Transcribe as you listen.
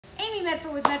Amy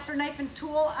Medford with Medford Knife and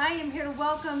Tool. I am here to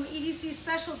welcome EDC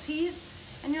Specialties.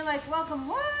 And you're like, welcome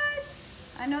what?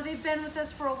 I know they've been with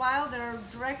us for a while. They're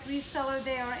a direct reseller.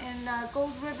 They are in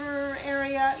Gold River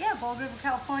area. Yeah, Gold River,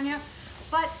 California.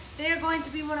 But they are going to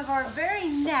be one of our very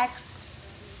next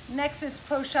Nexus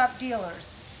Pro Shop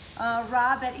dealers.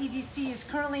 Rob at EDC is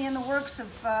currently in the works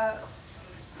of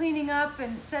cleaning up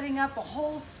and setting up a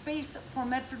whole space for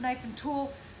Medford Knife and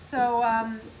Tool. So,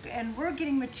 and we're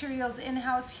getting materials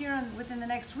in-house here within the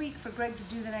next week for Greg to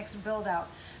do the next build out.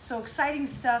 So exciting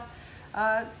stuff.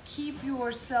 Keep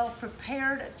yourself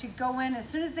prepared to go in as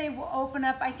soon as they will open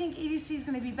up. I think EDC is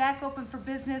going to be back open for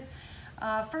business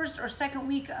first or second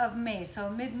week of May.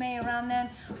 So mid-May, around then.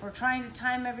 We're trying to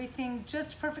time everything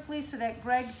just perfectly so that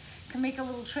Greg can make a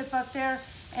little trip up there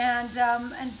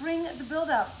and bring the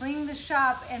build out, bring the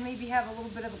shop, and maybe have a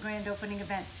little bit of a grand opening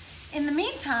event. In the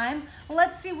meantime,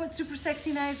 let's see what super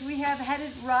sexy knives we have headed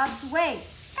Rob's way.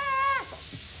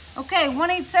 Okay,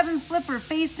 187 flipper,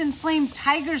 faced and flamed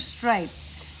tiger stripe.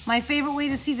 My favorite way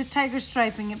to see the tiger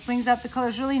striping. It brings out the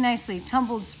colors really nicely.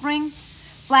 Tumbled spring,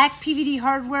 black PVD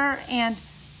hardware and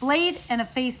blade, and a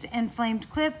faced and flamed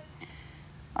clip.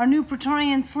 Our new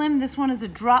Praetorian Slim, this one is a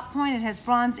drop point. It has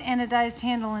bronze anodized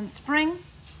handle and spring.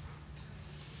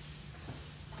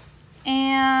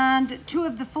 And two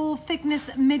of the full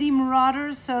thickness midi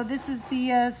Marauders. So this is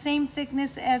the same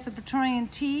thickness as the Praetorian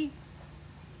T.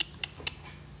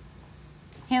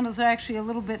 Handles are actually a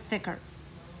little bit thicker.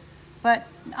 But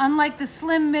unlike the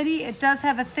slim midi, it does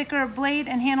have a thicker blade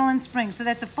and handle and spring. So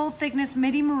that's a full thickness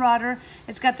midi Marauder.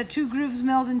 It's got the two grooves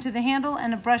milled into the handle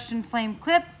and a brushed and flamed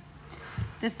clip.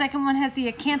 The second one has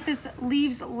the acanthus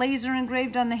leaves laser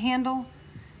engraved on the handle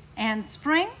and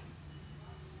spring.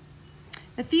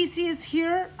 The Theseus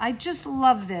here, I just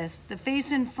love this. The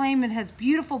face and flame, it has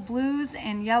beautiful blues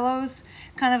and yellows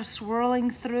kind of swirling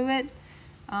through it.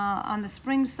 On the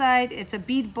spring side, it's a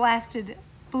bead blasted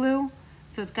blue,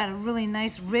 so it's got a really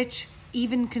nice, rich,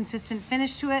 even, consistent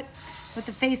finish to it with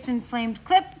the faced and flamed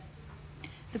clip.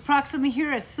 The Proxima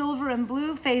here is silver and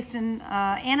blue, faced and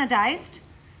anodized.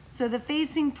 So the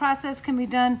facing process can be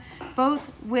done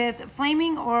both with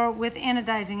flaming or with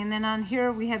anodizing. And then on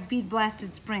here we have bead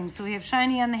blasted springs. So we have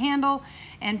shiny on the handle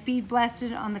and bead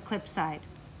blasted on the clip side.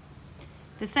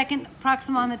 The second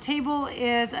Proxima on the table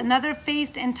is another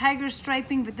faced and tiger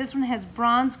striping, but this one has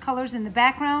bronze colors in the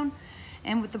background.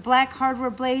 And with the black hardware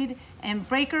blade and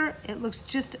breaker, it looks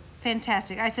just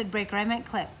fantastic. I said breaker, I meant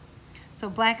clip. So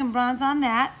black and bronze on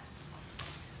that.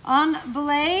 On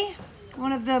belay,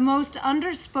 one of the most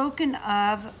underspoken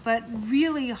of, but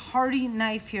really hardy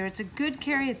knife here. It's a good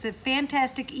carry. It's a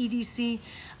fantastic EDC,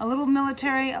 a little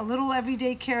military, a little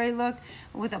everyday carry look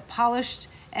with a polished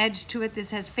edge to it.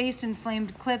 This has faced and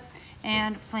flamed clip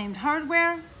and flamed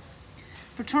hardware.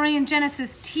 Praetorian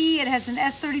Genesis T, it has an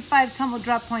S35 tumble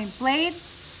drop point blade.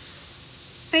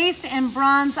 Faced and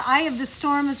bronze, Eye of the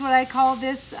Storm is what I call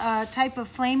this type of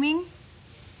flaming.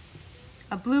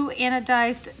 A blue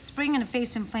anodized spring and a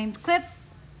faced and flamed clip.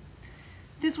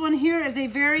 This one here is a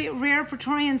very rare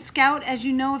Praetorian Scout. As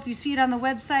you know, if you see it on the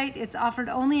website, it's offered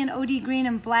only in OD green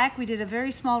and black. We did a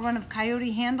very small run of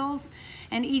coyote handles,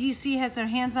 and EDC has their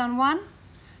hands on one.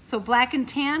 So black and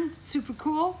tan, super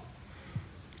cool.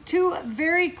 Two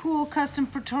very cool custom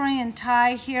Praetorian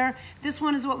tie here. This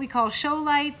one is what we call show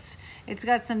lights. It's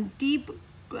got some deep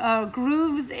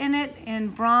grooves in it in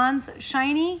bronze,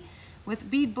 shiny,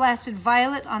 with bead blasted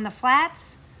violet on the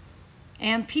flats,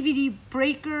 and PVD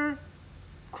breaker,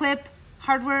 clip,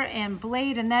 hardware, and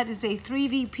blade, and that is a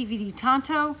 3V PVD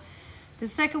Tonto. The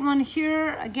second one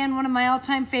here, again, one of my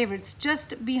all-time favorites,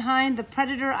 just behind the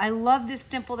Predator. I love this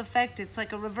dimpled effect. It's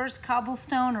like a reverse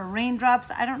cobblestone or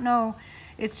raindrops. I don't know.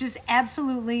 It's just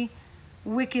absolutely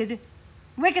wickedly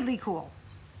cool.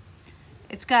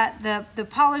 It's got the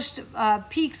polished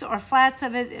peaks or flats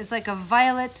of it is like a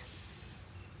violet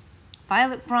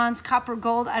bronze, copper,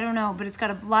 gold, I don't know, but it's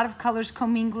got a lot of colors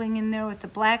commingling in there with the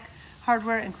black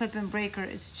hardware and clip and breaker.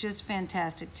 It's just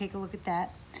fantastic. Take a look at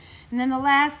that. And then the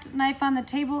last knife on the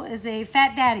table is a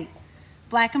Fat Daddy,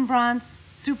 black and bronze,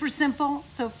 super simple.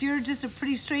 So if you're just a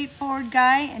pretty straightforward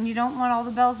guy and you don't want all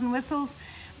the bells and whistles,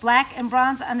 black and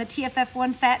bronze on the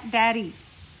TFF1 Fat Daddy.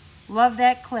 Love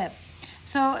that clip.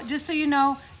 So just so you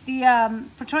know, the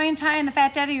Praetorian Tie and the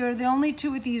Fat Daddy are the only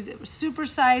two with these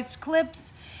super-sized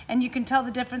clips, and you can tell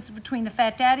the difference between the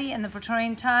Fat Daddy and the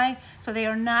Praetorian Tie, so they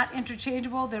are not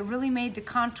interchangeable. They're really made to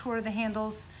contour the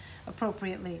handles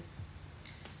appropriately.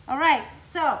 All right,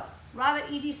 so Rob at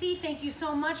EDC, thank you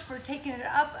so much for taking it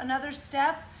up another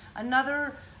step,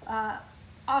 another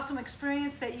awesome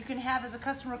experience that you can have as a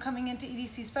customer coming into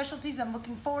EDC Specialties. I'm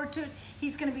looking forward to it.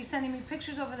 He's going to be sending me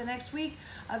pictures over the next week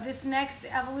of this next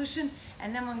evolution,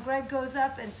 and then when Greg goes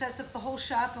up and sets up the whole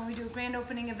shop and we do a grand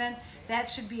opening event, that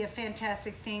should be a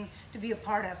fantastic thing to be a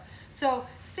part of. So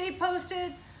stay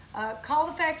posted. Call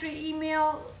the factory,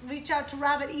 email, reach out to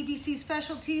Rob at EDC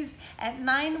Specialties at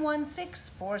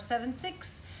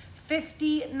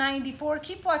 916-476-5094.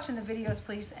 Keep watching the videos,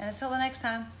 please. And until the next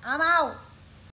time, I'm out.